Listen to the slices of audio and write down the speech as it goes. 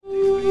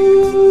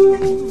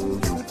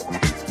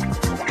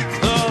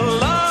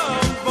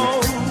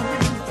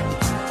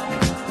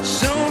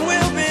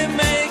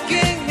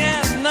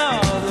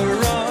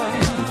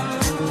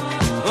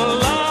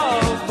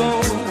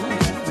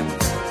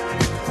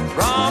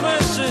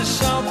is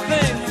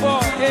something for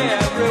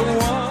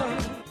everyone.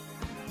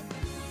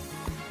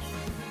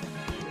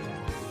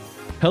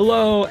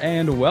 Hello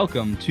and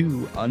welcome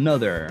to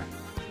another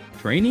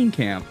training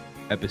camp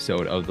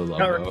episode of the Love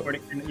Boat.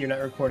 You're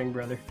not recording,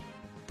 brother.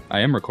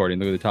 I am recording.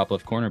 Look at the top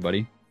left corner,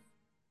 buddy.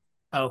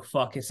 Oh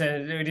fuck! It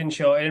said it didn't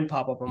show. It didn't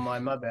pop up on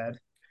mine. My bad.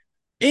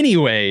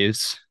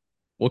 Anyways,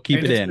 we'll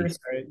keep it in.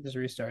 Just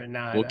restart it.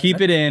 Nah, we'll keep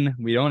it in.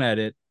 We don't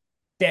edit.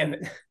 Damn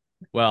it.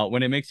 Well,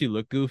 when it makes you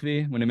look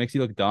goofy, when it makes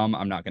you look dumb,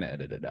 I'm not going to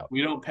edit it out.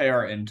 We don't pay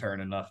our intern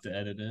enough to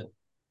edit it.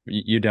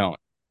 You don't.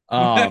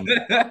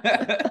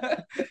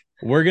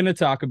 We're going to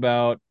talk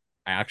about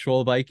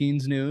actual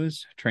Vikings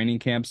news. Training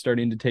camp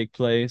starting to take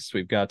place.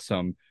 We've got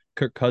some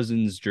Kirk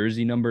Cousins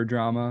jersey number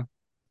drama.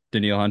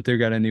 Danielle Hunter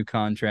got a new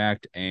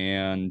contract,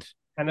 and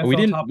we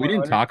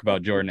didn't talk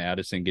about Jordan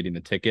Addison getting the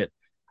ticket.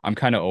 I'm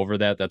kind of over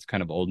that. That's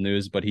kind of old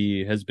news, but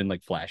he has been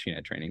like flashing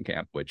at training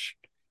camp, which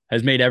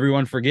has made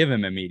everyone forgive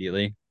him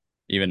immediately,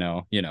 even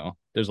though,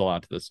 there's a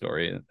lot to the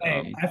story.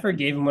 Hey, I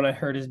forgave him when I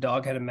heard his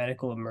dog had a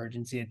medical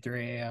emergency at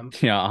 3 a.m.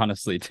 Yeah,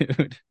 honestly,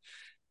 dude.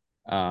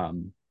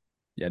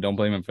 Yeah, don't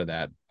blame him for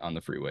that on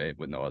the freeway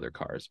with no other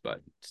cars,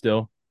 but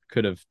still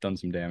could have done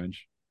some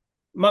damage.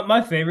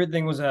 My favorite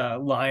thing was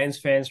Lions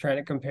fans trying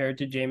to compare it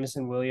to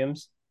Jameson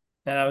Williams.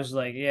 And I was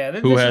like, yeah.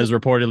 Who has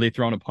reportedly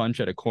thrown a punch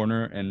at a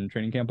corner in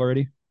training camp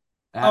already?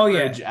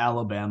 Average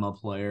Alabama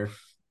player.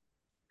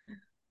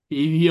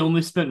 He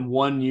only spent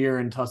 1 year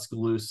in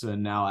Tuscaloosa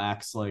and now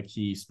acts like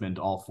he spent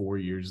all 4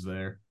 years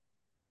there.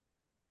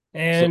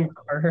 And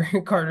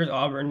Carter's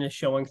Auburn is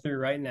showing through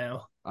right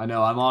now. I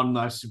know. I'm on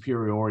my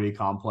superiority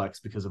complex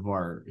because of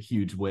our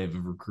huge wave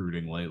of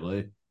recruiting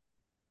lately.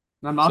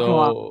 I'm not going to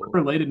lie. On a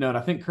related note,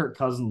 I think Kirk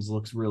Cousins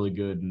looks really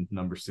good in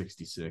number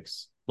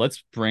 66.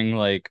 Let's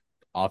bring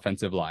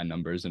offensive line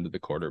numbers into the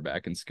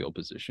quarterback and skill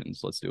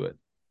positions. Let's do it.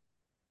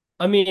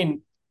 I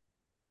mean,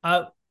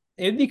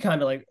 it'd be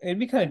kind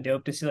of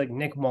dope to see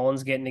Nick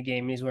Mullins get in the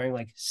game and he's wearing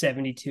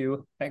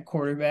 72 at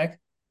quarterback.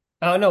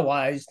 I don't know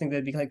why. I just think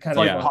that'd be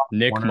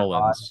Nick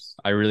Mullins.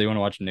 I really want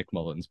to watch Nick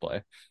Mullins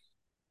play.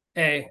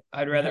 Hey,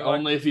 I'd rather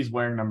only if he's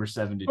wearing number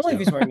 72. Only if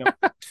he's wearing number.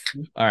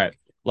 All right,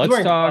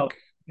 let's talk.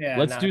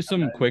 Let's do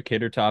some quick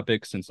hitter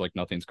topics since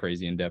nothing's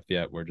crazy in depth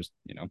yet. We're just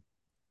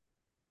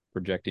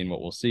projecting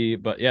what we'll see.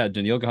 But yeah,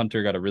 Danielle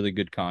Hunter got a really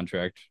good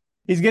contract.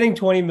 He's getting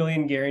 $20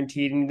 million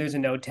guaranteed, and there's a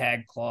no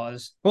tag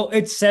clause. Well,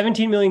 it's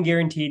 $17 million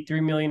guaranteed,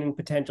 $3 million in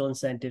potential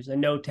incentives, a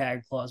no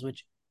tag clause.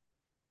 Which,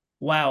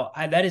 wow,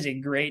 that is a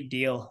great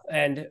deal.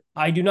 And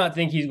I do not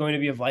think he's going to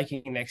be a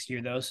Viking next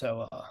year, though.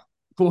 So,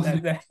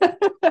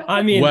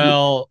 I mean,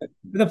 well,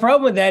 the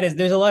problem with that is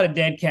there's a lot of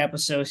dead cap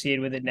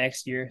associated with it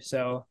next year.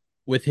 So.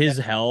 With his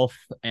health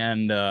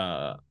and,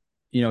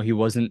 he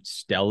wasn't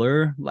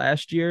stellar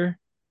last year.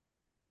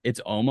 It's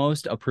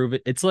almost a prove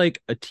it. It's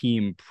like a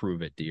team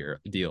prove it deal.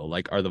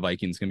 Are the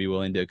Vikings going to be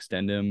willing to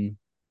extend him?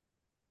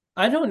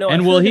 I don't know.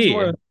 And will he?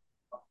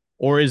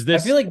 Or is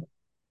this? I feel like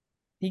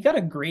he got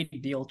a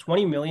great deal,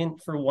 $20 million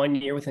for 1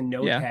 year with a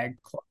no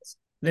tag clause.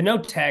 The no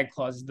tag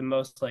clause is the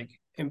most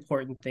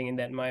important thing in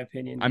that, in my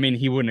opinion. I mean,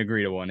 he wouldn't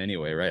agree to one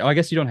anyway, right? Oh, I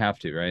guess you don't have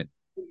to, right?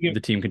 The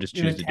team can just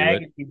choose to do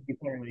it.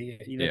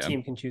 The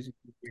team can choose.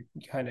 You're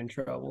kind of in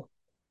trouble.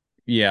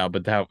 Yeah,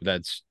 but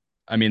that's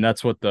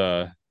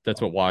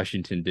what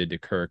Washington did to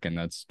Kirk, and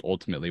that's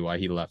ultimately why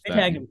he left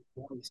them.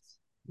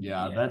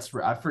 Yeah,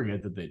 I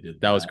forget that they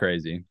did. That was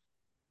crazy.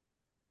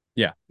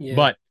 Yeah,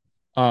 but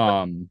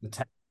the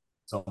tag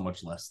so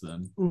much less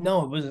than.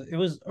 No, it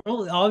was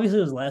obviously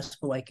it was less,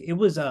 but it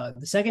was the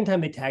second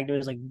time they tagged him,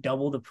 it was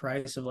double the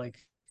price of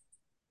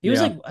He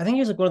was I think he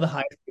was one of the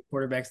highest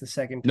quarterbacks the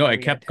second time. No,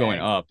 it kept going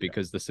up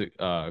because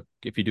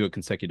if you do it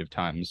consecutive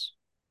times,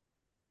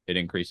 it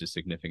increases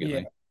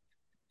significantly. Yeah.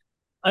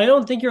 I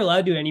don't think you're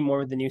allowed to do any more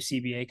with the new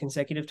CBA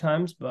consecutive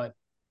times, but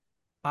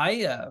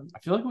I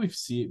feel like we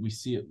see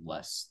it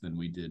less than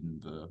we did in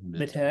the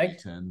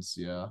mid-10s.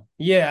 Yeah.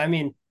 Yeah, I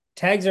mean,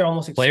 tags are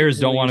almost players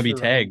don't want to be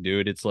tagged,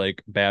 dude. It's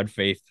bad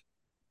faith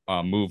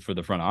move for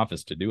the front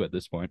office to do at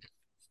this point.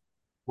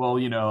 Well,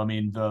 I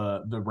mean,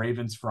 the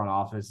Ravens front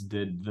office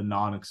did the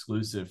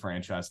non-exclusive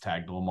franchise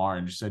tag to Lamar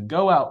and just said,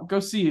 go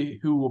see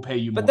who will pay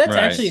you more. But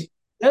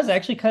that was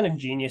actually kind of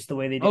genius the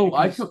way they did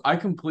it. Oh, I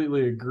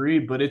completely agree.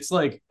 But it's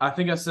I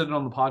think I said it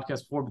on the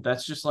podcast before, but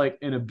that's just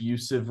an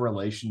abusive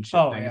relationship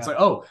thing. Yeah. It's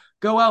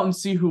go out and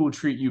see who will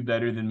treat you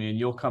better than me and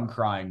you'll come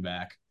crying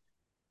back.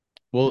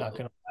 Well,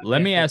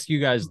 let me ask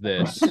you guys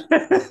this.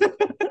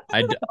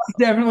 I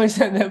definitely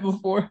said that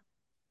before.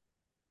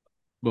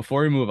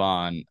 Before we move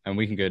on, and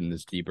we can get into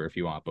this deeper if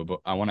you want, but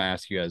I want to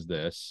ask you guys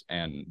this,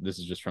 and this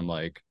is just from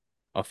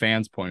a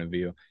fan's point of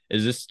view.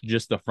 Is this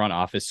just the front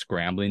office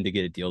scrambling to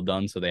get a deal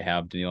done so they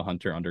have Danielle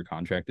Hunter under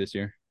contract this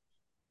year?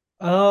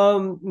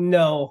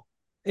 No.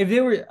 I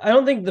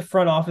don't think the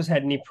front office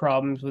had any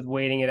problems with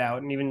waiting it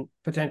out and even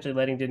potentially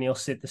letting Danielle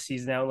sit the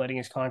season out and letting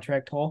his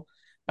contract hold.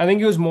 I think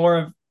it was more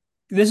of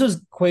this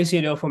was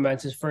Kwesi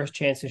Adofo-Mensa's first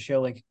chance to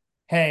show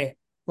hey,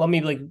 let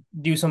me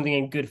do something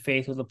in good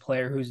faith with a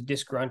player who's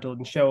disgruntled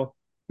and show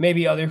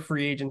maybe other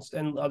free agents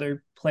and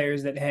other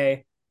players that,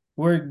 hey,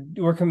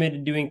 we're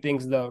committed to doing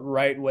things the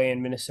right way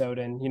in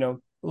Minnesota and,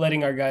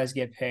 letting our guys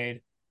get paid.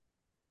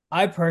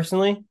 I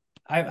personally,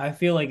 I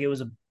feel like it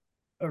was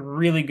a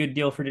really good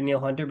deal for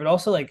Danielle Hunter, but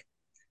also like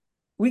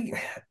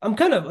I'm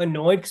kind of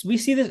annoyed because we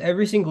see this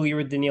every single year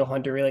with Danielle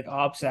Hunter, where he like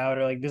opts out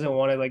or like doesn't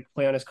want to like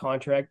play on his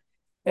contract.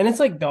 And it's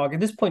like, dog, at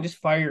this point, just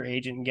fire your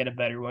agent and get a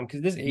better one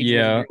because this agent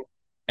Yeah. is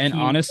And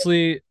team.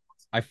 honestly,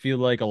 I feel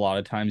like a lot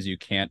of times you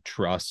can't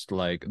trust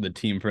like the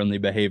team friendly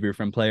behavior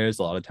from players.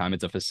 A lot of time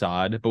it's a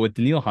facade. But with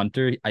Danielle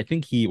Hunter, I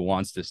think he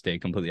wants to stay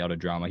completely out of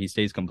drama. He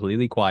stays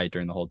completely quiet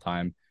during the whole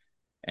time.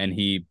 And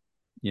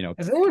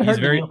Has anyone he's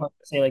heard Danielle Hunter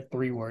say like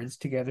 3 words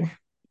together?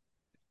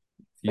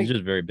 he's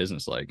just very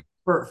businesslike.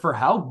 For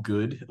how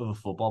good of a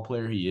football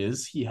player he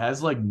is, he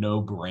has like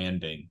no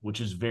branding,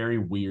 which is very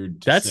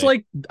weird to That's say.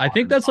 like I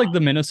think that's like the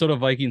Minnesota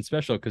Vikings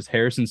special because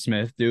Harrison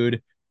Smith,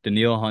 dude,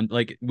 Danielle Hunt,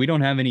 like we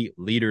don't have any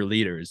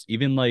leaders.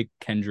 Even like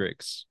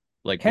Kendricks,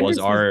 like Kendricks was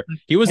our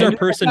Kendricks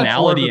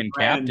personality and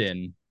brand.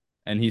 captain,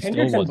 and he still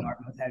Hendricks and wasn't.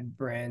 Dartmouth had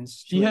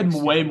brands. He had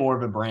way more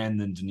of a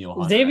brand than Danielle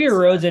Hunter. Xavier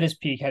Rhodes at his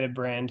peak had a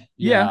brand.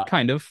 Yeah,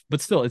 kind of,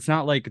 but still, it's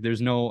not like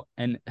there's no,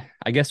 and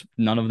I guess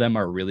none of them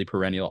are really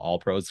perennial all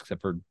pros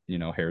except for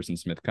Harrison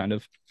Smith, kind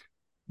of,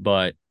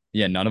 but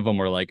yeah, none of them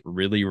were like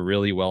really,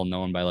 really well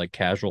known by like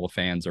casual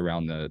fans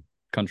around the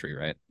country,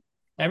 right?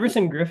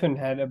 Everson Griffin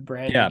had a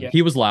brand. Yeah,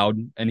 he was loud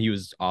and he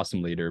was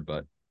awesome leader,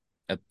 but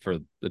for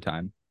the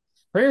time.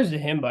 Prayers to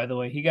him, by the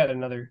way. He got he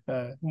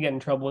got in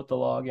trouble with the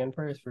law again.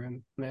 Prayers for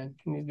him, man.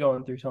 He's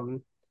going through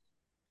something.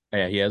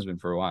 Yeah, he has been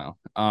for a while.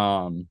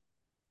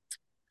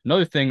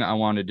 Another thing I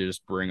wanted to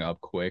just bring up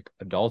quick,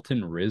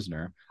 Dalton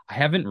Risner. I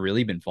haven't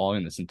really been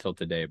following this until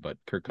today, but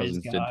Kirk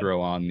Cousins did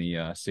throw on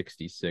the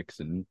 66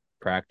 in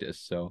practice.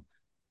 So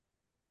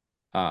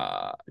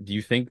do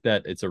you think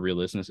that it's a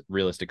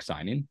realistic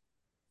signing?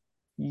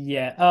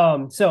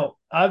 Yeah. So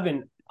I've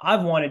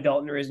wanted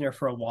Dalton Risner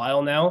for a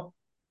while now,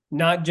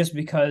 not just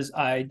because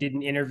I did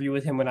an interview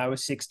with him when I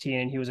was 16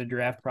 and he was a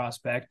draft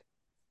prospect,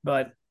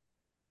 but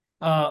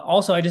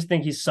also I just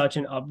think he's such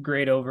an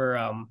upgrade over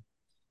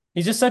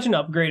he's just such an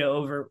upgrade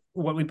over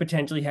what we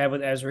potentially have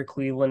with Ezra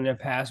Cleveland and a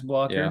pass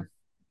blocker. Yeah.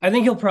 I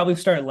think he'll probably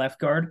start at left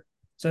guard.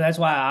 So that's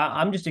why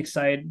I'm just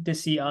excited to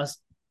see us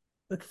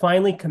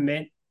finally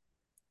commit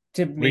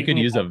to we could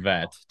use a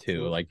vet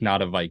too, like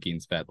not a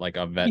Vikings vet, like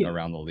a vet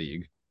around the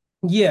league.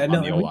 Yeah,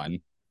 no. The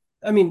O-line.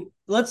 I mean,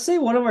 let's say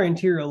one of our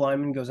interior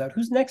linemen goes out.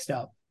 Who's next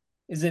up?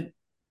 Is it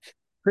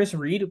Chris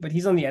Reed? But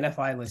he's on the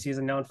NFI list. He has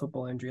a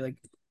non-football injury. Like,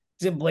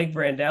 is it Blake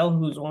Brandel,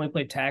 who's only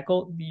played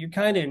tackle? You're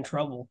kind of in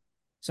trouble.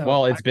 So,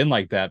 well, it's been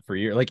like that for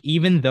years. Like,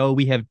 even though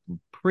we have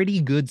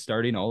pretty good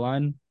starting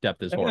O-line,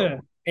 depth is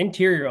horrible.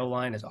 Interior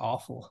O-line is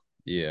awful.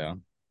 Yeah.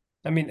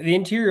 I mean, the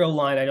interior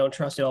O-line, I don't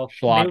trust at all.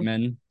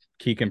 Schlotman,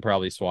 he can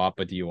probably swap,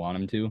 but do you want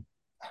him to?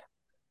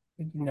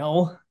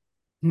 No.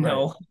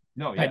 Right.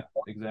 No, yeah,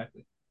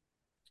 exactly.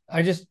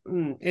 I just,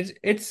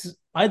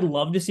 I'd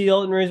love to see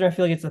Dalton Risner. I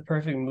feel like it's the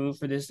perfect move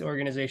for this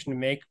organization to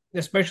make,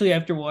 especially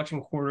after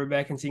watching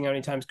quarterback and seeing how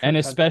many times. And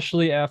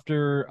especially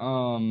after,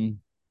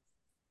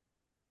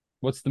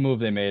 what's the move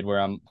they made where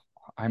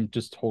I'm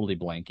just totally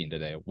blanking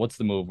today. What's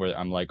the move where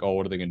I'm like, oh,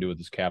 what are they going to do with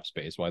this cap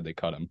space? Why'd they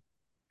cut him?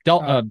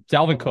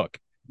 Dalvin Cook.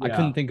 Yeah. I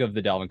couldn't think of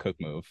the Dalvin Cook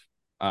move.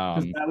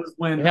 That was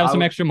when they have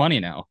some extra money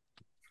now.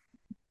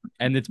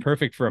 And it's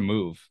perfect for a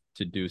move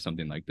to do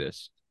something like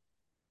this.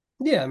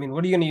 Yeah, I mean,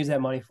 what are you going to use that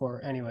money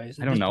for anyways?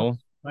 I don't know.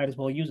 Might as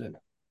well use it.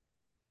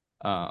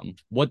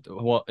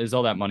 What is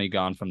all that money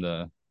gone from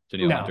the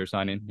Danielle Hunter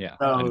signing? Yeah,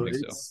 I didn't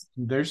think so.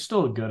 There's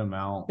still a good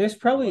amount. There's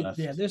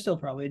still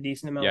probably a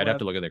decent amount. Yeah, I'd have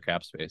to look at their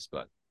cap space,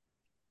 but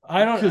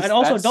I don't. And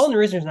also, Dalton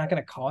Risner's not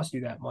going to cost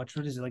you that much.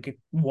 What is it, like a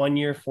 1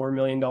 year, $4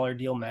 million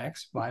deal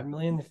max? $5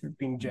 million if you're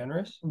being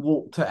generous.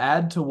 Well, to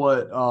add to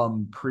what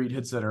Preet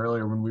had said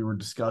earlier when we were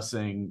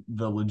discussing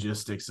the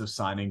logistics of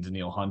signing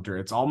Danielle Hunter,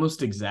 it's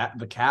almost exact.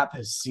 The cap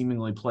has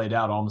seemingly played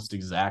out almost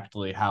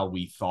exactly how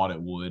we thought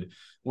it would,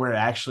 where it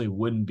actually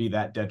wouldn't be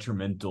that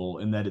detrimental,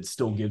 in that it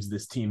still gives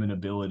this team an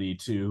ability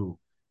to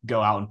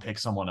go out and pick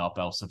someone up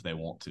else if they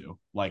want to,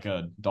 like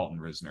a Dalton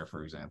Risner,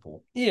 for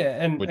example. Yeah,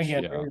 and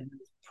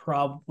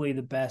probably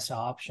the best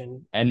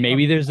option. And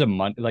maybe there's a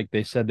month, like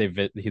they said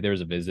there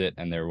was a visit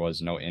and there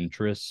was no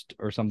interest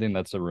or something.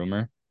 That's a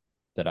rumor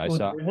that I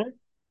saw.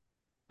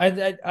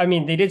 I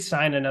mean, they did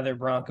sign another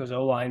Broncos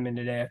O lineman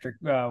today after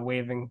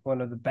waiving one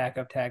of the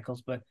backup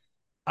tackles, but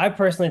I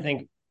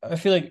personally I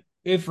feel like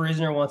if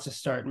Risner wants to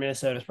start,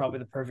 Minnesota is probably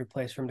the perfect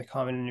place for him to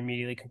come in and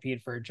immediately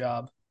compete for a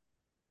job.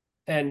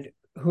 And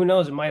who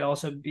knows, it might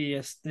also be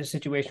the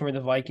situation where the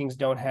Vikings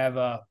don't have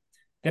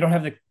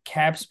the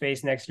cap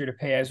space next year to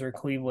pay Ezra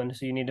Cleveland.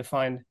 So you need to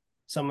find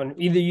someone.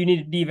 Either you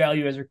need to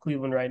devalue Ezra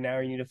Cleveland right now,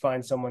 or you need to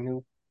find someone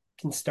who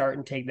can start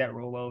and take that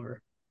role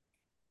over.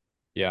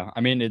 Yeah, I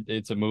mean,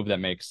 it's a move that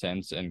makes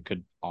sense and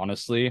could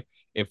honestly,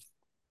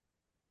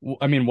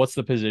 what's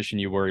the position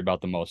you worry about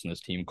the most in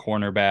this team?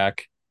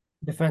 Cornerback,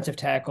 defensive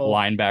tackle,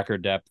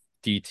 linebacker depth,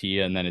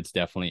 DT, and then it's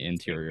definitely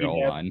interior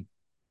O-line.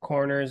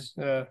 Corners.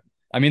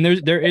 I mean,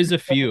 there is a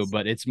few,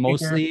 but it's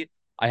mostly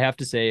I have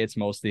to say it's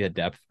mostly a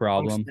depth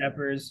problem.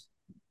 Snappers.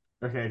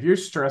 Okay, if you're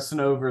stressing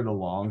over the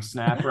long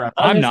snapper,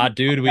 I'm not,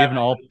 dude. We have an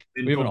all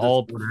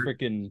disorder.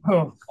 freaking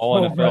Oh,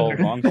 all NFL brother.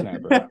 long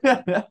snapper.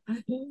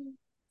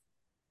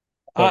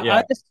 But yeah,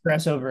 I just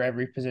stress over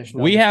every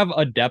position. we have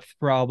a depth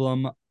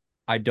problem.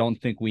 I don't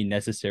think we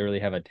necessarily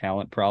have a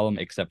talent problem,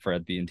 except for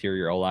at the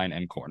interior O-line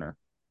and corner.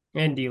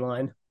 And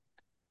D-line.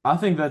 I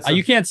think that's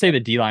You can't say the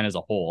D-line as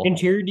a whole.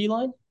 Interior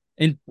D-line?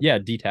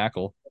 D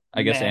tackle,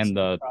 I guess, and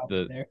the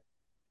there.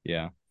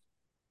 yeah.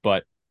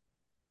 But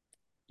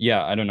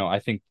yeah, I don't know. I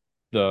think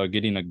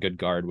getting a good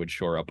guard would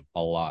shore up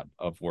a lot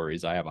of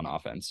worries I have on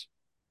offense.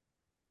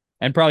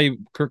 And probably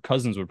Kirk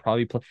Cousins would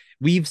probably play.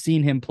 We've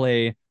seen him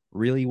play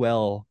really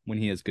well when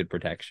he has good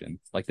protection.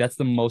 Like, that's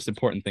the most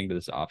important thing to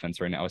this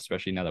offense right now,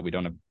 especially now that we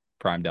don't have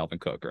prime Dalvin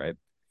Cook, right?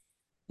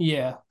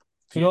 Yeah.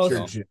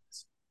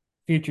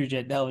 future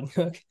Jet Dalvin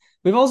Cook.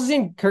 We've also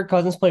seen Kirk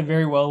Cousins play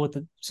very well with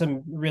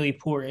some really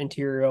poor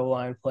interior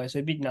O-line play. So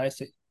it'd be nice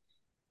to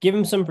give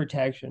him some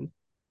protection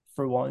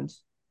for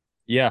once.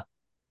 Yeah.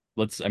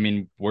 Let's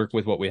work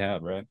with what we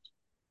have, right?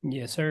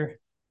 Yes, sir.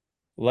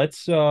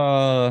 Let's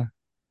do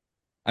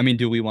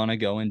we want to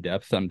go in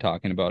depth on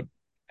talking about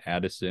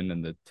Addison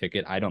and the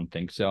ticket? I don't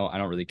think so. I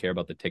don't really care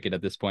about the ticket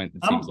at this point.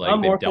 It seems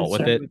like they've dealt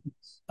with it.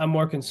 I'm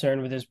more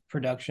concerned with his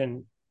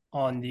production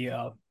on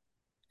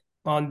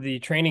the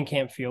training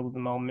camp field at the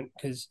moment,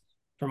 because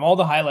from all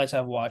the highlights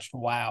I've watched,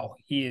 wow,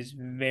 he is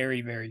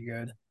very, very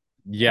good.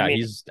 Yeah,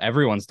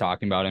 everyone's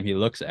talking about him. He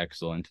looks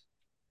excellent.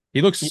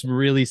 He looks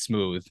really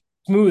smooth.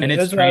 And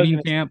it's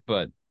training camp,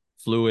 but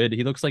fluid.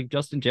 He looks like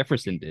Justin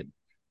Jefferson did.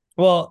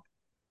 Well,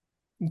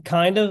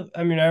 kind of.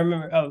 I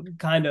remember.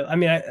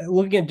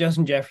 Looking at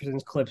Justin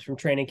Jefferson's clips from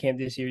training camp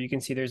this year, you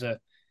can see there's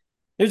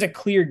a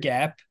clear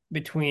gap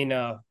between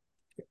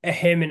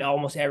him and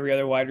almost every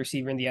other wide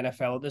receiver in the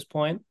NFL at this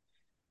point.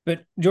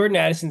 But Jordan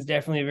Addison's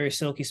definitely a very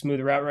silky smooth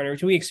route runner,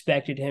 which we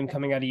expected him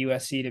coming out of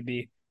USC to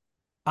be.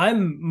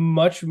 I'm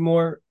much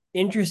more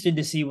interested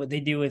to see what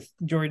they do with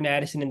Jordan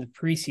Addison in the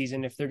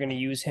preseason, if they're going to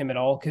use him at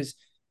all, because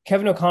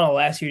Kevin O'Connell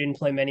last year didn't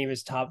play many of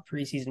his top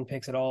preseason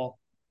picks at all.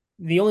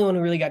 The only one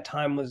who really got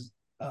time was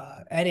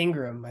Ed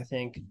Ingram, I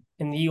think,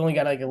 and he only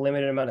got like a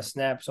limited amount of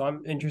snaps. So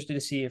I'm interested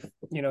to see if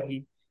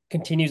he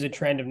continues a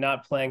trend of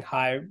not playing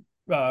high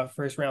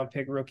first round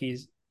pick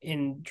rookies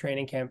in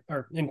training camp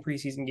or in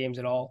preseason games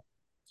at all.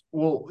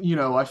 Well,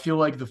 I feel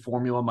like the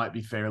formula might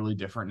be fairly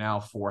different now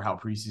for how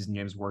preseason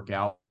games work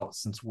out,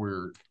 since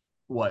we're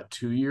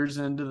 2 years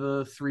into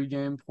the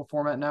 3-game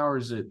format now, or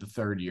is it the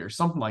third year?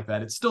 Something like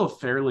that. It's still a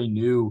fairly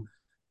new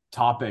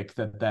topic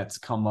that's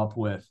come up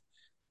with.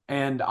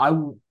 And I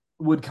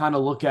would kind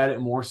of look at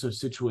it more so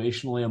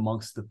situationally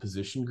amongst the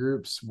position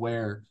groups,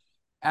 where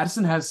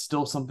Addison has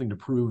still something to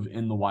prove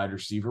in the wide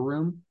receiver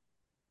room.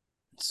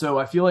 So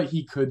I feel like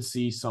he could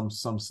see some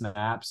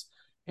snaps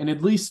and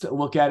at least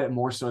look at it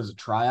more so as a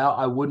tryout.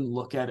 I wouldn't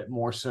look at it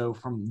more so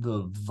from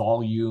the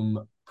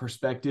volume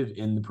perspective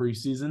in the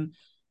preseason,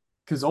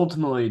 because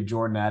ultimately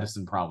Jordan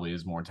Addison probably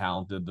is more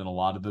talented than a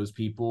lot of those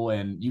people.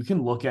 And you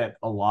can look at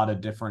a lot of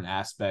different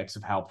aspects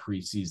of how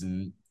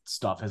preseason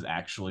stuff has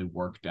actually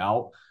worked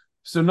out.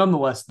 So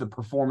nonetheless, the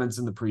performance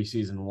in the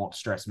preseason won't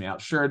stress me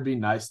out. Sure, it'd be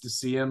nice to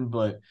see him,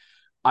 but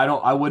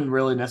I wouldn't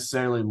really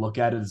necessarily look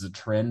at it as a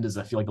trend, as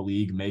I feel like the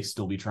league may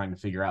still be trying to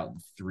figure out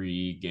the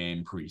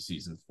 3-game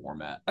preseason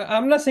format.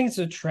 I'm not saying it's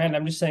a trend.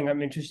 I'm just saying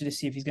I'm interested to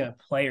see if he's going to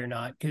play or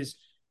not, because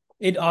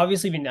it'd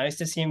obviously be nice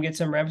to see him get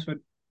some reps, but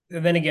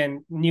then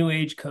again, new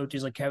age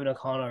coaches like Kevin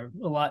O'Connell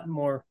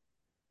are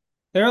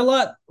they're a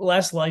lot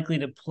less likely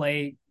to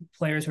play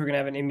players who are going to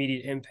have an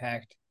immediate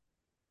impact.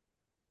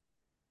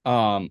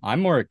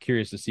 I'm more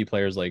curious to see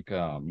players like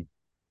our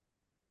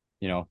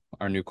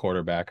new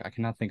quarterback. I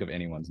cannot think of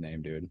anyone's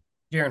name, dude.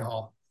 Jaren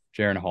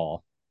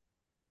Hall.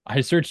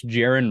 I searched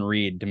Jaron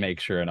Reed to make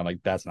sure, and I'm like,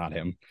 that's not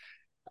him.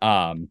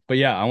 But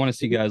yeah, I want to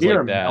see guys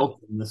like that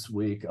this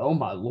week. Oh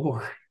my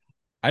Lord.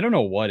 I don't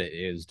know what it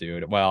is,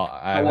 dude. Well,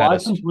 I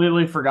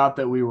completely forgot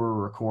that we were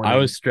recording. I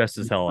was stressed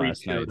as hell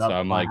last night, so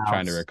I'm like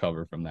trying to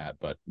recover from that.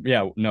 But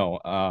yeah, no.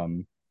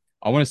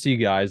 I want to see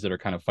guys that are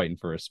kind of fighting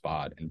for a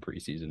spot in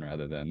preseason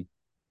rather than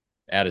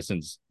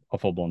Addison's a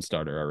full-blown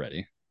starter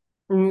already.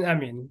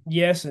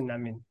 Yes,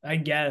 and I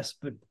guess,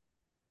 but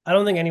I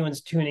don't think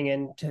anyone's tuning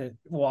in to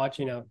watch,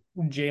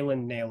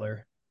 Jalen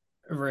Nailor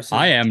versus.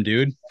 I am,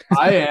 dude.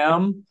 I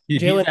am.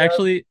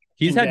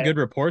 He's had good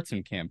reports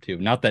in camp too.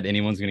 Not that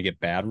anyone's gonna get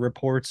bad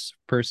reports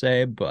per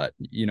se, but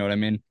you know what I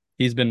mean.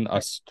 He's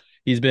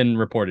been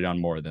reported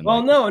on more than.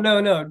 Well,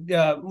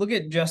 no. Look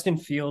at Justin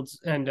Fields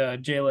and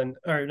Jalen,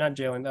 or not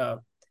Jalen.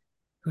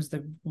 Who's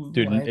the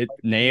dude?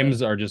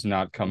 Names are just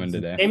not coming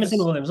today. Jameson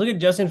Williams. Look at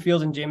Justin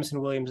Fields and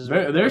Jameson Williams as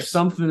well. There's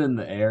something in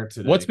the air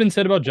today. What's been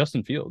said about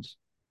Justin Fields?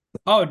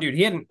 Oh, dude,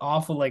 he had an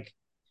awful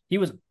he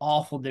was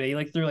awful today.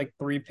 He threw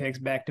 3 picks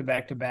back to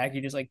back to back.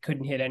 He just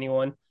couldn't hit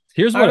anyone.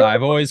 Here's what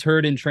I've always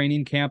heard in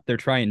training camp: they're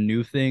trying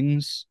new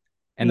things,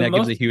 and that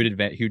gives a huge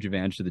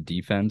advantage to the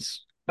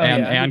defense.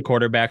 And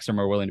quarterbacks are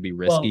more willing to be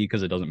risky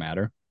because it doesn't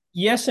matter.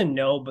 yes and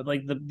no, but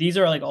like these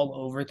are like all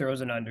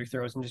overthrows and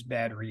underthrows and just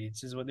bad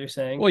reads, is what they're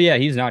saying. Well, yeah,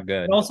 he's not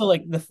good. And also,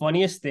 like the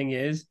funniest thing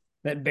is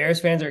that Bears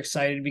fans are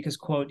excited because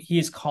quote he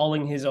is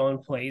calling his own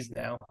plays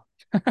now.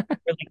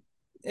 Like,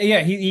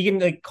 yeah, he can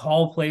like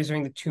call plays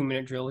during the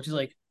 2-minute drill, which is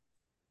like,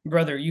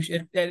 brother, you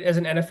should as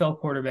an NFL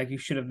quarterback, you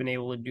should have been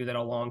able to do that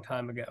a long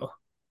time ago.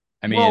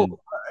 I mean,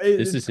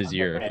 this is his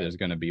year if there's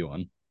going to be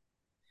one.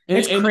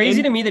 It's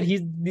crazy to me that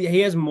he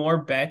has more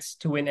bets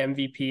to win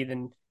MVP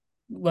than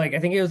like I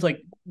think it was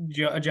like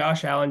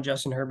Josh Allen,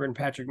 Justin Herbert, and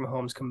Patrick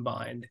Mahomes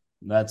combined.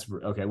 That's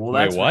okay. Well,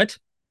 Wait, that's what?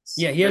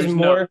 Yeah, he has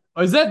more.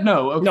 No, is that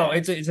no? Okay. No,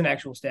 it's an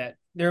actual stat.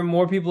 There are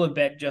more people that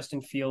bet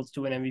Justin Fields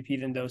to win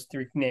MVP than those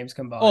three names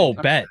combined. Oh,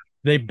 bet.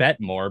 They bet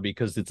more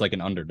because it's like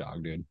an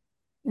underdog, dude.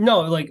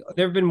 No, like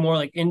there have been more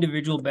like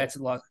individual bets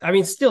lost. I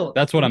mean, still.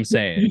 That's what I'm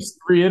saying. Just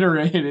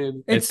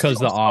reiterated. It's because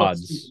the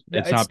odds. Yeah,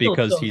 it's not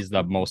because he's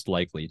the most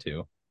likely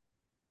to.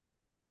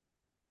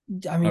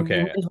 I mean,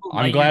 okay.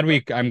 I'm glad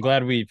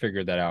we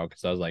figured that out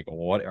because I was like,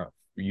 what are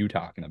you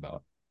talking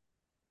about?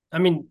 I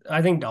mean,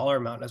 I think dollar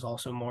amount is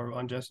also more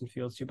on Justin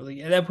Fields too, but like,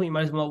 at that point, you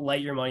might as well light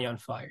your money on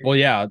fire. Well,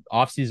 yeah,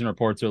 off-season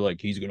reports are like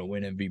he's gonna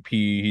win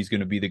MVP, he's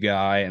gonna be the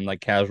guy, and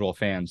like casual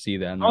fans see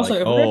that and they're also,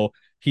 like, oh,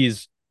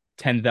 he's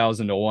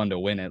 10,000 to 1 to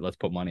win it. Let's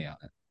put money on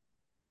it.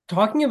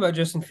 Talking about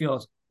Justin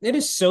Fields, it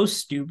is so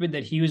stupid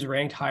that he was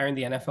ranked higher in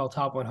the NFL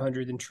top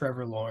 100 than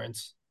Trevor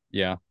Lawrence.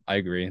 Yeah, I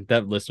agree.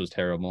 That list was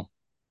terrible.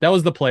 That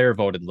was the player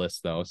voted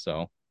list though,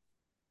 so.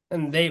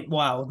 And the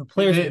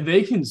players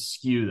they can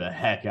skew the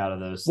heck out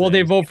of those. Well, things.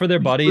 They vote for their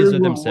buddies or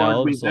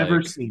themselves. We've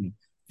ever seen.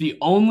 The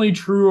only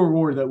true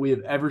award that we have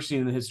ever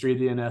seen in the history of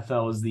the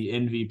NFL is the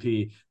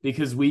MVP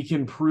because we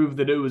can prove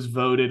that it was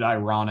voted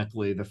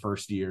ironically the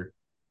first year.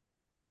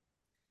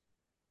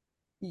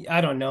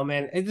 I don't know,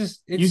 man.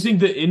 You think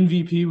the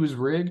MVP was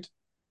rigged?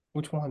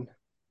 Which one?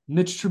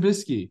 Mitch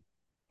Trubisky.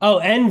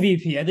 Oh,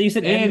 MVP. I think you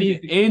said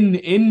MVP.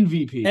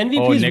 MVP.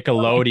 Oh,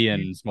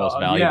 Nickelodeon's most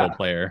valuable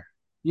player.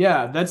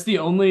 Yeah, that's the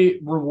only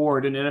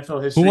reward in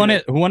NFL history. Who won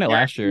it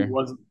last year?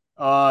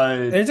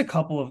 There's a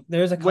couple.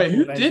 Wait,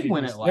 who did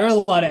win it last year? There are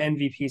a lot of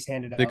MVPs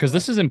handed out. Because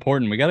this is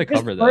important. We got to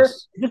cover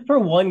this. Just for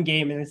one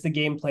game, and it's the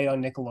game played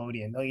on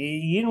Nickelodeon. Like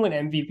he didn't win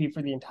MVP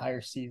for the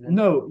entire season.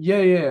 No,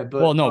 yeah.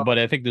 But, but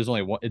I think there's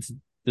only one.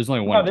 There's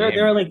only one.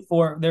 There are like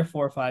 4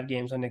 or 5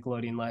 games on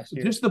Nickelodeon last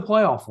year. Just the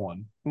playoff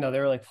one. No,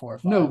 there were like 4 or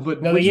 5. No,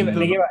 but they gave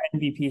out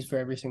MVPs for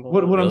every single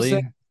one. What I'm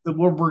saying,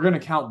 we're going to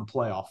count the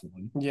playoff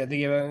one. Yeah, they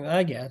gave out,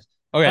 I guess.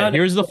 Okay,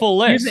 here's the full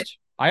list.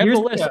 I have the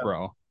list,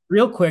 bro.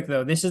 Real quick,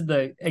 though, this is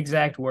the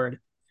exact word.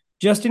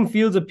 Justin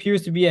Fields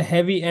appears to be a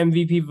heavy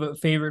MVP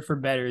favorite for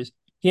bettors.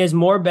 He has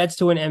more bets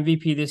to win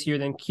MVP this year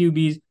than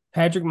QBs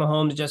Patrick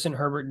Mahomes, Justin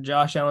Herbert, and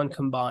Josh Allen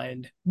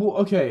combined. Well,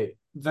 okay,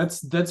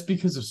 that's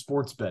because of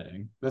sports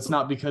betting. That's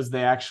not because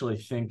they actually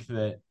think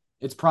that.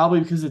 It's probably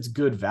because it's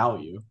good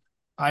value.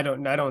 I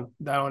don't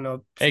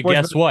know. Hey,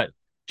 guess what?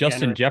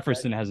 Justin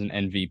Jefferson has an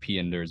MVP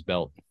under his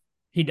belt.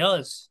 He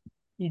does.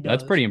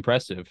 That's pretty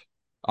impressive.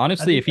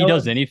 Honestly, if he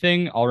does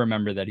anything, I'll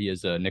remember that he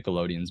is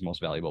Nickelodeon's most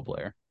valuable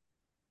player.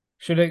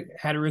 Should have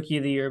had a rookie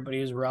of the year, but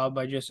he was robbed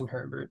by Justin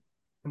Herbert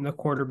and the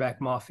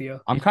quarterback mafia.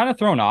 I'm kind of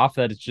thrown off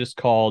that it's just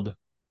called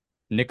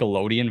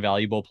Nickelodeon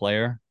Valuable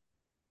Player.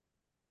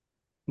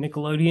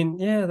 Nickelodeon,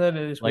 yeah, that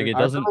is like weird. It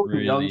doesn't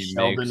really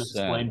make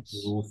sense.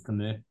 The rules to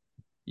me.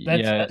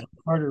 That's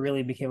Carter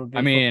really became a big.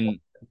 I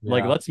mean,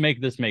 like let's make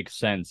this make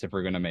sense if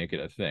we're gonna make it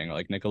a thing.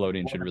 Like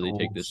Nickelodeon should really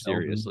take this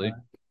seriously.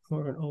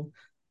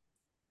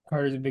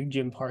 Carter's a big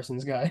Jim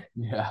Parsons guy.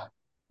 Yeah.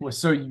 Well,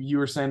 so you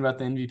were saying about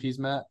the MVPs,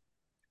 Matt?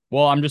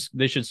 Well,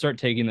 they should start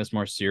taking this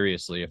more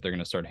seriously if they're going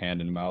to start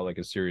handing them out like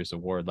a serious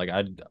award. Like,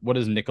 what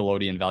does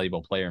Nickelodeon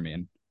Valuable Player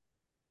mean?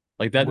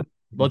 Like that.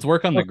 Let's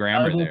work on the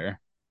grammar there.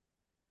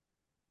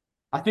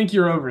 I think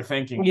you're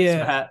overthinking this,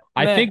 Matt.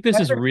 I think this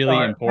is really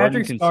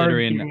important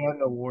considering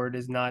the award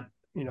is not,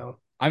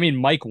 I mean,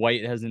 Mike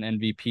White has an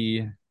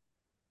MVP.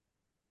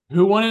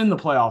 Who won it in the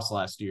playoffs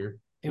last year?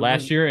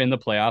 Last year in the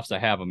playoffs, I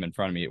have them in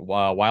front of me.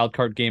 Wild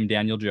card game,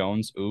 Daniel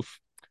Jones.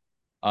 Oof.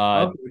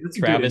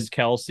 Travis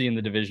Kelce in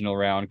the divisional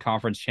round,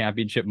 conference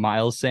championship,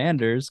 Miles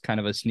Sanders, kind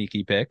of a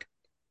sneaky pick.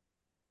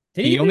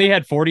 He only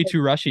had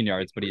 42 rushing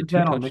yards, but he had 2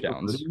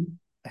 touchdowns.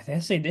 I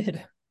guess they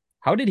did.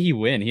 How did he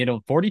win? He had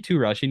 42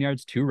 rushing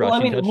yards, 2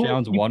 rushing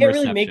touchdowns, 1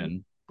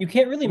 reception. You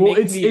can't really make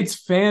it's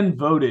fan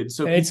voted,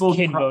 so it's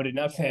kid voted,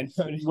 not fan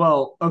voted.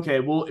 Well, okay,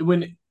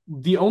 when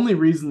the only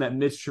reason that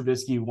Mitch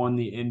Trubisky won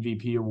the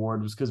MVP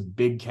award was because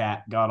Big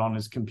Cat got on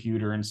his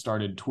computer and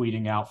started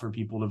tweeting out for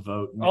people to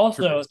vote.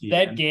 Also,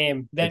 that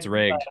game, it's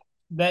rigged.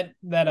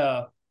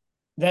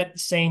 That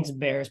Saints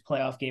Bears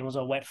playoff game was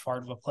a wet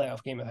fart of a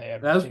playoff game if I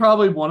ever. That was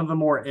probably one of the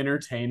more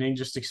entertaining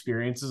just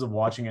experiences of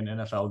watching an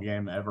NFL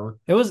game ever.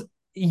 It was.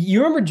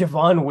 You remember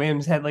Javon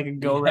Wims had like a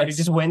go right? It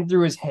just went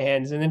through his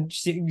hands, and then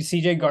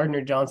CJ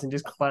Gardner-Johnson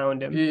just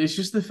clowned him. It's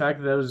just the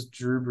fact that was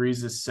Drew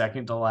Brees'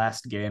 second to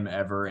last game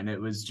ever, and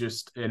it was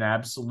just an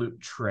absolute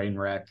train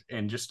wreck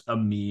and just a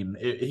meme.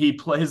 His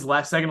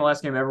second to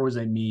last game ever was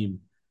a meme.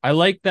 I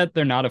like that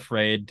they're not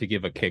afraid to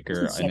give a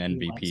kicker Who's the an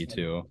second last MVP name?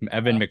 too.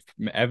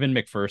 Evan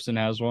McPherson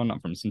has one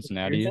from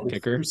Cincinnati, McPherson?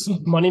 kicker.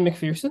 Money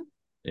McPherson?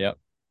 Yep.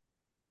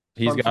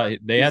 Fun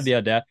fact They had is- the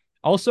audacity.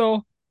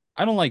 Also,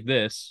 I don't like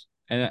this.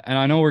 And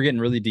I know we're getting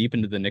really deep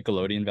into the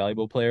Nickelodeon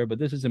valuable player, but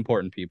this is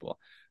important, people.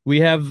 We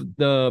have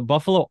the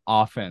Buffalo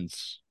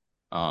offense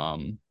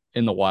in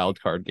the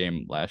wild card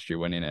game last year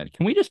winning it.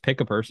 Can we just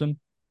pick a person?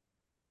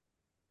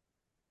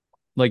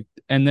 Like,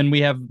 and then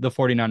we have the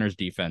 49ers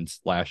defense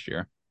last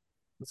year.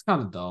 It's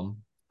kind of dumb.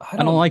 I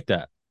don't like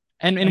that.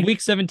 And in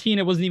week 17,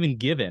 it wasn't even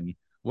given.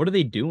 What are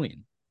they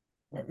doing?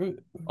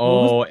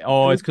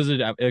 It's because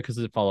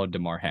it followed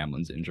DeMar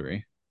Hamlin's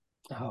injury.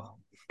 Oh,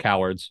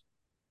 Cowards.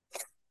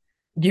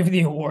 give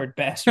the award,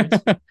 bastards.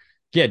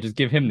 Yeah, just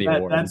give him the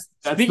award. That's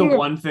Speaking the of-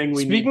 one thing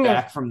we need speaking of-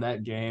 back from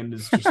that game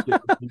is just the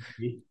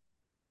MVP.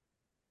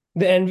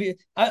 The envy.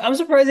 I'm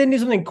surprised they didn't do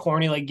something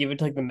corny like give it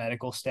to like the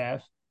medical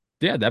staff.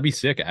 Yeah, that'd be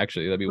sick.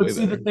 Actually, that'd be But way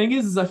see, better. the thing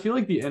is I feel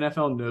like the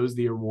NFL knows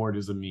the award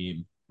is a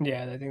meme.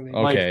 Yeah, I think they.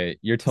 Okay,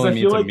 you're telling I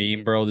me feel it's a like-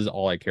 meme, bro. This is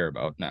all I care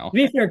about now. To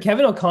be fair,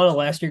 Kevin O'Connell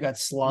last year got You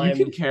slimed.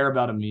 can care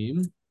about a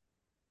meme.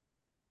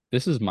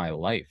 This is my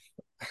life.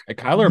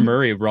 Kyler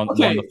Murray won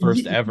the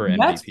first ever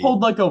Matt's MVP.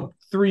 pulled like a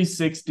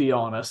 360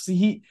 on us.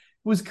 He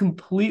was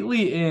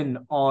completely in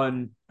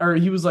on, or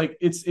he was like,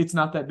 it's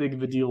not that big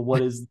of a deal.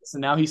 What is this?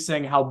 And now he's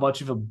saying how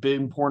much of a big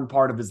important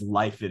part of his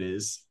life it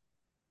is.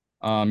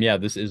 Yeah,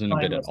 this isn't a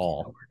bit at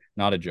all.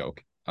 Not a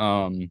joke.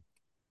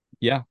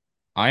 Yeah,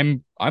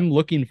 I'm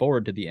looking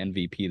forward to the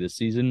MVP this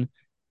season,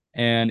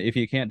 and if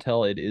you can't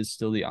tell, it is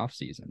still the off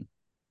season.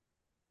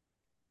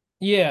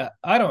 Yeah,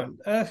 I don't.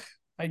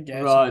 I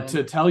guess.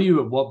 To tell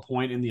you at what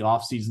point in the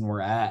offseason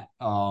we're at,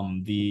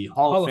 the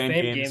Hall of Fame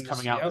game is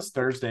coming out this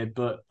Thursday.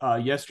 But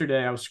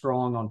yesterday I was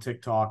scrolling on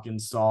TikTok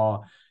and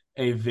saw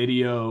a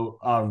video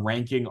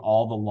ranking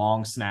all the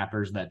long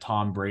snappers that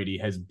Tom Brady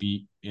has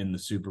beat in the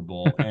Super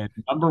Bowl. And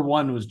number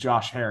one was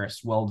Josh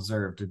Harris,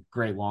 well-deserved, a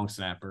great long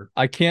snapper.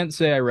 I can't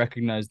say I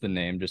recognize the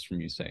name just from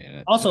you saying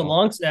it. Also,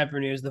 long snapper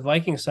news: the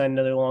Vikings signed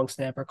another long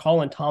snapper,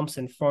 Colin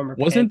Thompson, former.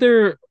 Wasn't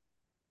there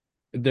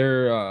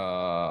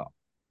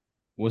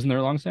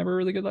a long snapper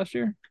really good last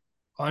year?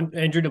 On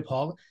Andrew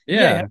DePaul?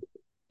 Yeah.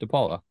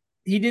 DePaula.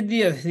 He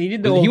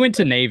went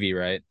to Navy,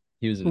 right?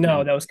 He was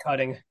that was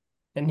cutting.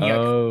 And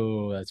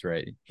that's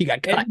right. He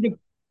got cut.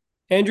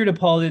 Andrew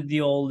DePaul did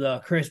the old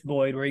Chris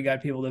Boyd where he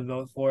got people to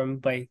vote for him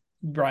by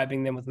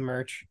bribing them with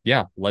merch.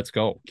 Yeah, let's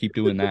go. Keep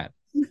doing that.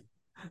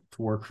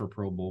 To work for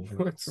Pro Bowl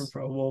votes. For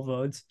Pro Bowl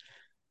votes.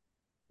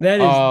 That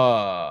is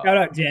shout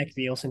out Jack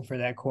Nielsen for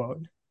that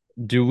quote.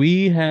 Do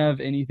we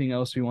have anything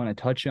else we want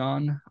to touch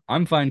on?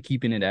 I'm fine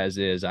keeping it as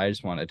is. I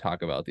just want to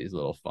talk about these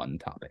little fun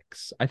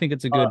topics. I think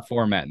it's a good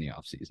format in the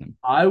offseason.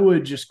 I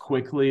would just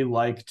quickly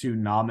like to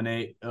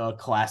nominate a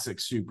classic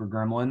Super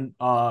Gremlin.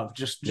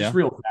 Just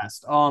real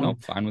fast. No,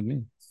 fine with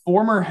me.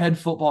 Former head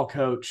football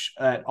coach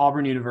at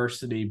Auburn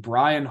University,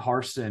 Brian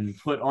Harsin,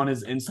 put on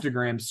his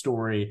Instagram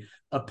story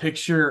a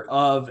picture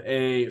of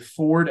a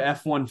Ford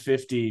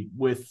F-150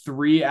 with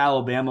 3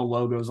 Alabama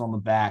logos on the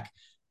back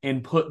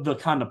and put the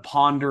kind of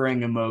pondering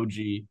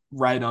emoji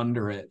right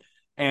under it.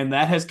 And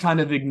that has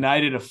kind of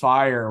ignited a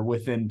fire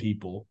within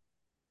people.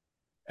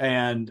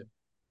 And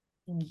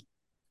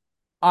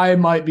I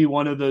might be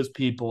one of those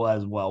people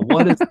as well.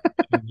 What is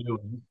he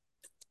doing?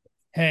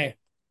 Hey,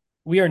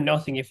 we are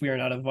nothing if we are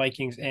not a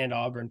Vikings and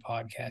Auburn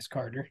podcast,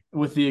 Carter.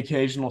 With the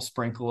occasional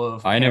sprinkle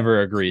of... I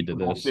never agreed to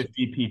this.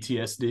 50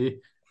 PTSD.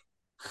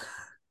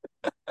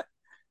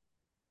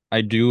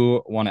 I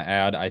do want to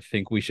add, I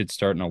think we should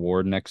start an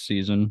award next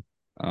season.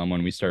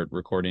 When we start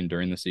recording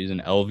during the season,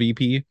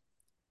 LVP,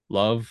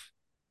 love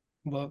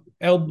boat,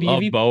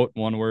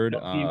 one word,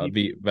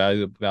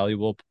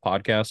 valuable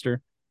podcaster,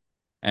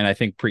 and I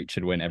think Preach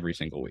should win every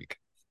single week.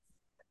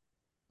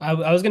 I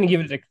was gonna give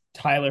it to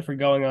Tyler for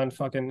going on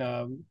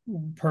fucking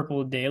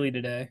Purple Daily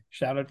today.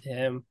 Shout out to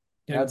him.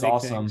 That's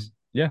awesome. Things.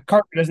 Yeah,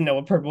 Carter doesn't know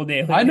what Purple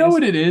Daily is. I know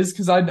what it is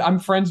because I'm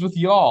friends with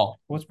y'all.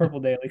 What's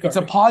Purple Daily? It's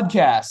a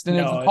podcast and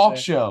it's a talk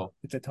show.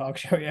 It's a talk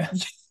show, yeah.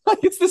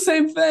 It's the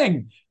same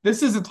thing.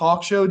 This is a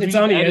talk show. It's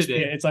on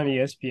ESPN. It's on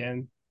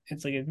ESPN.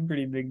 It's like a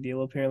pretty big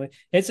deal, apparently.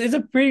 It's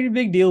a pretty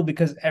big deal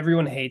because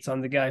everyone hates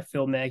on the guy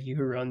Phil Mackey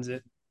who runs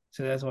it.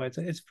 So that's why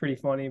it's pretty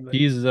funny. But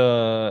he's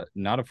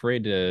not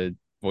afraid to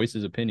voice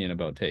his opinion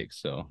about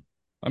takes. So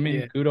I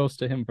mean, kudos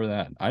to him for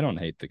that. I don't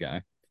hate the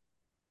guy.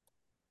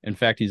 In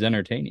fact, he's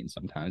entertaining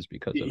sometimes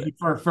because of it.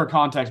 For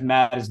context,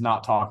 Matt is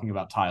not talking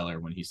about Tyler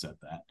when he said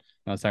that.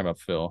 I was talking about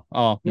Phil.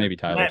 Oh, maybe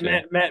Tyler.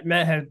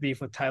 Matt has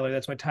beef with Tyler.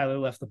 That's why Tyler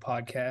left the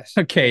podcast.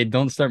 Okay,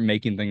 don't start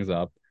making things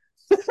up.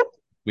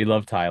 We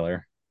love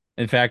Tyler.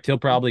 In fact, he'll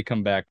probably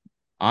come back.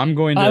 I'm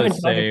going to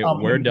say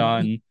we're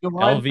done.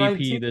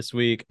 LVP this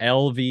week.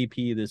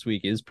 LVP this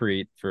week is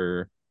Preet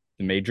for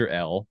the major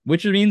L,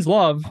 which means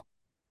love.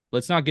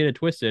 Let's not get it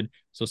twisted.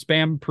 So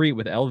spam Preet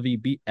with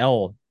LVP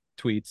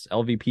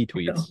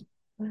tweets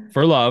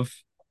for love,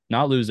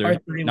 not loser,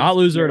 not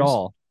loser at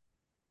all.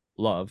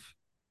 Love.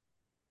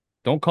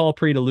 Don't call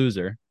Preet a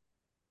loser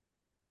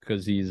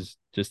because he's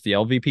just the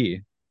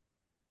LVP.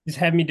 Just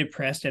had me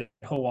depressed at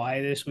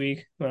Hawaii this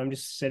week when I'm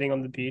just sitting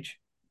on the beach.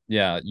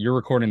 Yeah, you're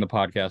recording the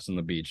podcast on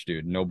the beach,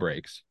 dude. No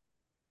breaks.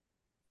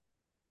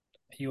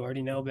 You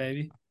already know,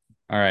 baby.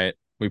 All right.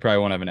 We probably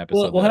won't have an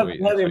episode We'll have next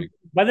week.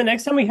 by the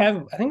next time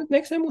I think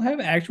next time we'll have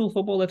actual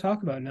football to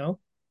talk about. No,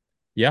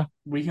 Yeah.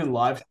 We can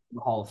live the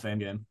Hall of Fame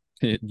game.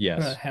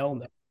 Yes. hell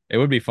no. It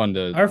would be fun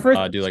to Our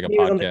first do like a game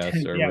is on the podcast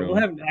 10th. or Yeah, room.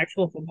 we'll have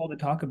actual football to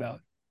talk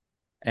about.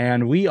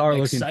 And we are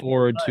looking Exciting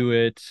forward time. to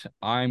it.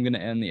 I'm going to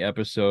end the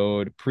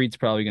episode. Preet's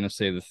probably going to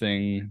say the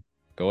thing.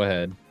 Go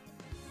ahead.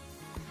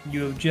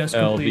 You have just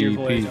completed your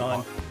voyage LVP.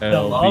 on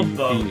the Love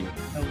Boat.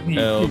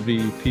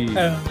 LVP.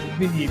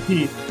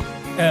 LVP.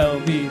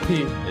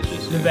 LVP. It's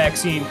just The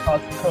vaccine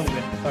caused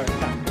COVID. Or,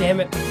 God damn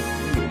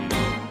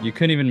it. you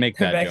couldn't even make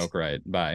that Vac- joke right. Bye.